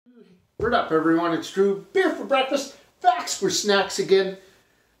Word up, everyone. It's Drew. Beer for breakfast, facts for snacks again.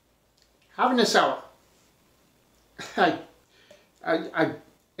 Having a sour. And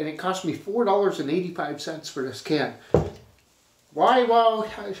it cost me $4.85 for this can. Why? Well,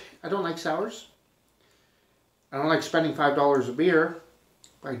 I don't like sours. I don't like spending $5 a beer.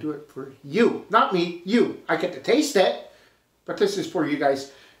 I do it for you. Not me, you. I get to taste it, but this is for you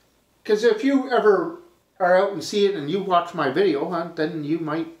guys. Because if you ever are out and see it and you watch my video, then you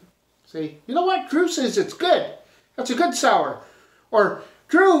might say, you know what, Drew says it's good. That's a good sour. Or,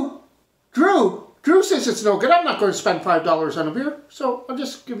 Drew says it's no good. I'm not going to spend $5 on a beer. So I'm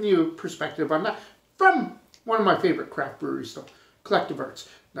just giving you a perspective on that from one of my favorite craft breweries, though, Collective Arts.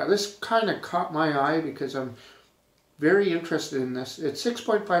 Now this kind of caught my eye because I'm very interested in this. It's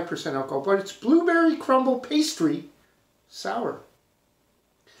 6.5% alcohol, but it's Blueberry Crumble Pastry Sour.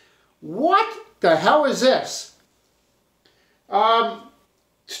 What the hell is this?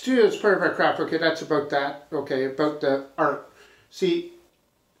 Studio is part of our craft. Okay, that's about that. Okay, about the art. See,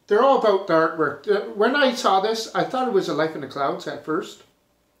 they're all about the artwork. When I saw this, I thought it was a Life in the Clouds at first.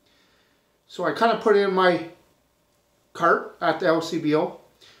 So I kind of put it in my cart at the LCBO,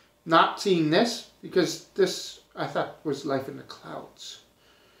 not seeing this, because this I thought was Life in the Clouds.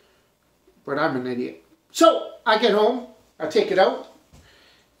 But I'm an idiot. So I get home, I take it out,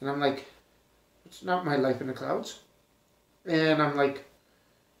 and I'm like, it's not my Life in the Clouds. And I'm like,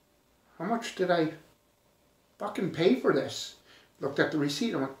 how much did I fucking pay for this? Looked at the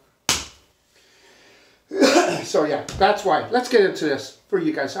receipt and went, so yeah, that's why. Let's get into this for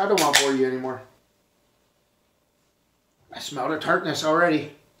you guys. I don't want to bore you anymore. I smell the tartness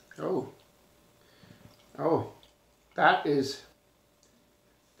already. Oh, that is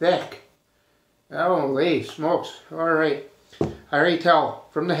thick. Holy smokes. Alright. I already tell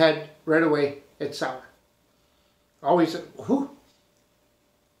from the head right away it's sour. Always, whoo.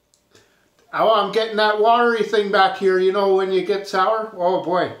 Oh, I'm getting that watery thing back here, you know, when you get sour. Oh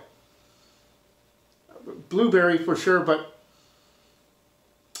boy. Blueberry for sure, but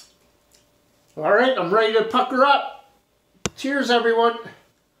alright, I'm ready to pucker up. Cheers, everyone.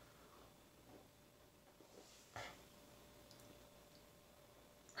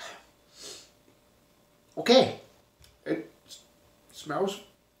 Okay, it smells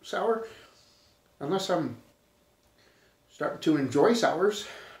sour, unless I'm starting to enjoy sours,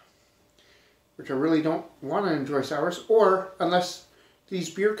 which I really don't want to enjoy sours, or unless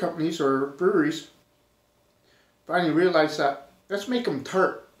these beer companies or breweries finally realize that let's make them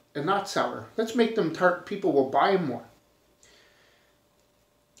tart and not sour. Let's make them tart, people will buy them more.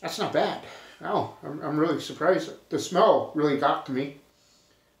 That's not bad. No, I'm really surprised. The smell really got to me.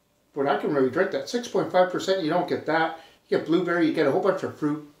 But I can really drink that. 6.5%, you don't get that. You get blueberry, you get a whole bunch of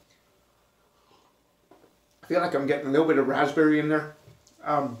fruit. I feel like I'm getting a little bit of raspberry in there.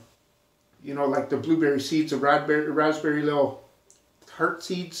 You know, like the blueberry seeds, the raspberry little heart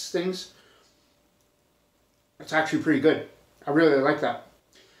seeds things. It's actually pretty good. I really like that.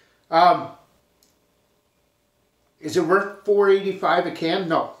 Is it worth $4.85 a can?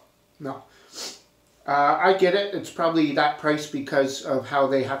 No. No. I get it. It's probably that price because of how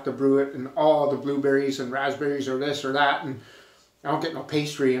they have to brew it and all the blueberries and raspberries or this or that. And I don't get no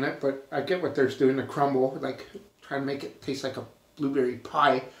pastry in it, but I get what they're doing to crumble, like trying to make it taste like a blueberry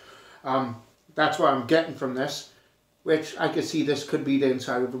pie. That's what I'm getting from this, which I could see this could be the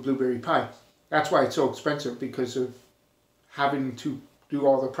inside of a blueberry pie. That's why it's so expensive, because of having to do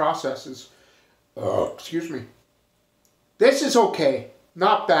all the processes. Excuse me. This is okay.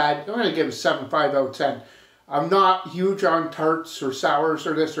 Not bad. I'm going to give it a 7.5 out of 10. I'm not huge on tarts or sours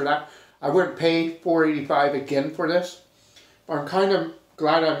or this or that. I wouldn't pay $4.85 again for this. But I'm kind of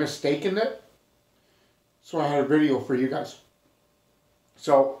glad I'm mistaken it. So I had a video for you guys.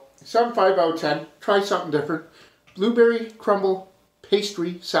 So 7.5 out of 10. Try something different. Blueberry Crumble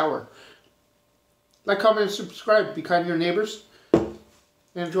Pastry Sour. Like, comment, and subscribe. Be kind to your neighbors. And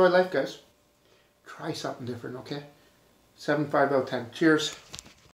enjoy life, guys. Try something different, okay? 7.5 out of 10. Cheers.